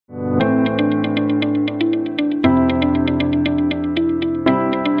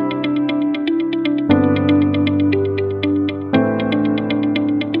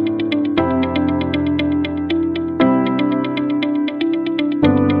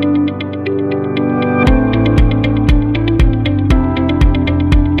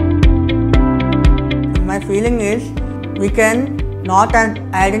is we can not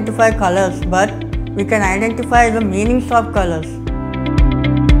identify colors, but we can identify the meanings of colors.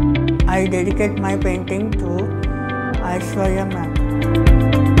 I dedicate my painting to Aishwarya ma'am.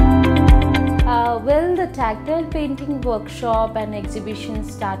 Well, the tactile painting workshop and exhibition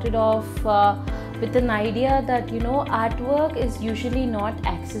started off with an idea that artwork is usually not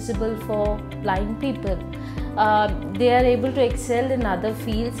accessible for blind people. They are able to excel in other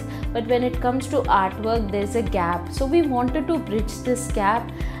fields, but when it comes to artwork there's a gap. So we wanted to bridge this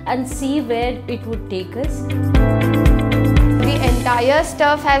gap and see where it would take us. The entire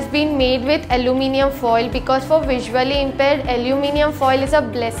stuff has been made with aluminium foil, because for visually impaired, aluminium foil is a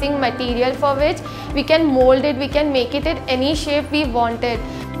blessing material for which we can mold it, we can make it in any shape we wanted.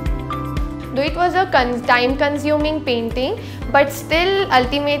 Though it was a time consuming painting, but still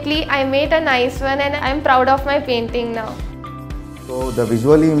ultimately I made a nice one and I am proud of my painting now. So the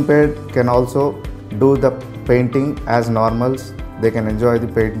visually impaired can also do the painting as normals. They can enjoy the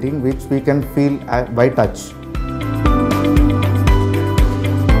painting which we can feel by touch.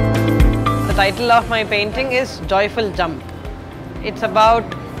 The title of my painting is Joyful Jump. It's about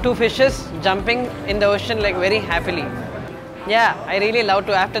two fishes jumping in the ocean like very happily. Yeah, I really love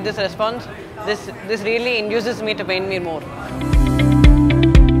to. After this response, this really induces me to paint me more.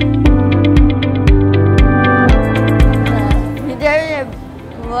 मुझे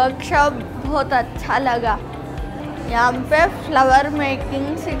workshop बहुत अच्छा लगा. यहाँ पे flower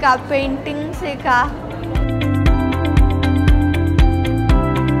making सीखा, painting सीखा.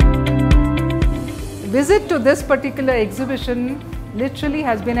 Visit to this particular exhibition literally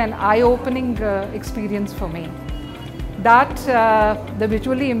has been an eye-opening experience for me. That the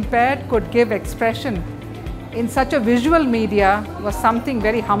visually impaired could give expression in such a visual media was something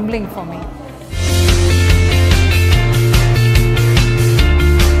very humbling for me.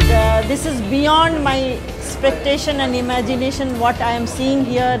 This is beyond my expectation and imagination what I am seeing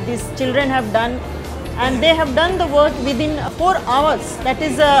here. These children have done, and they have done the work within 4 hours. That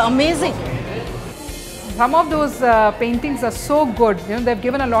is amazing. Some of those paintings are so good, they've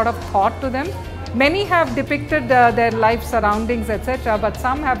given a lot of thought to them. Many have depicted their life surroundings, etc., but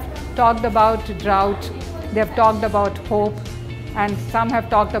some have talked about drought, they have talked about hope, and some have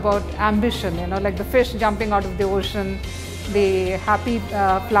talked about ambition, like the fish jumping out of the ocean, the happy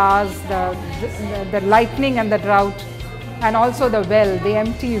flowers, the lightning and the drought, and also the well, the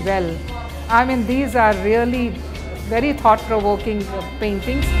empty well. I mean, these are really very thought-provoking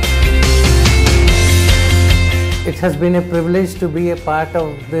paintings. It has been a privilege to be a part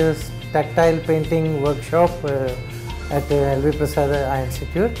of this tactile painting workshop at LV Prasad Eye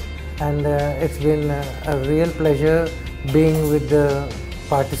Institute, and it's been a real pleasure being with the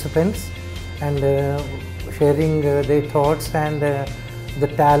participants and sharing their thoughts and the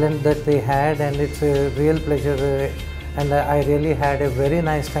talent that they had, and it's a real pleasure and I really had a very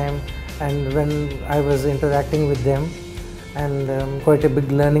nice time and when I was interacting with them, and quite a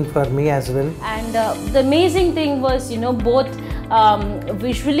big learning for me as well. And the amazing thing was, both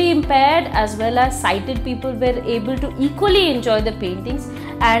visually impaired as well as sighted people were able to equally enjoy the paintings,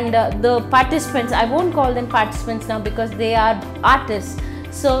 and the participants, I won't call them participants now because they are artists,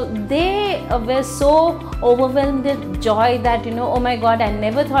 so they were so overwhelmed with joy that oh my god, I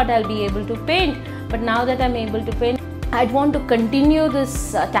never thought I'll be able to paint, but now that I'm able to paint, I'd want to continue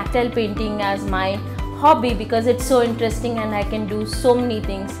this tactile painting as my hobby because it's so interesting and I can do so many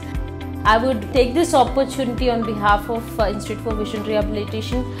things. I would take this opportunity on behalf of Institute for Vision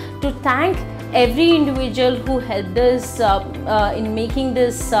Rehabilitation to thank every individual who helped us in making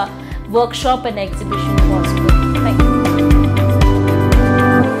this workshop and exhibition possible.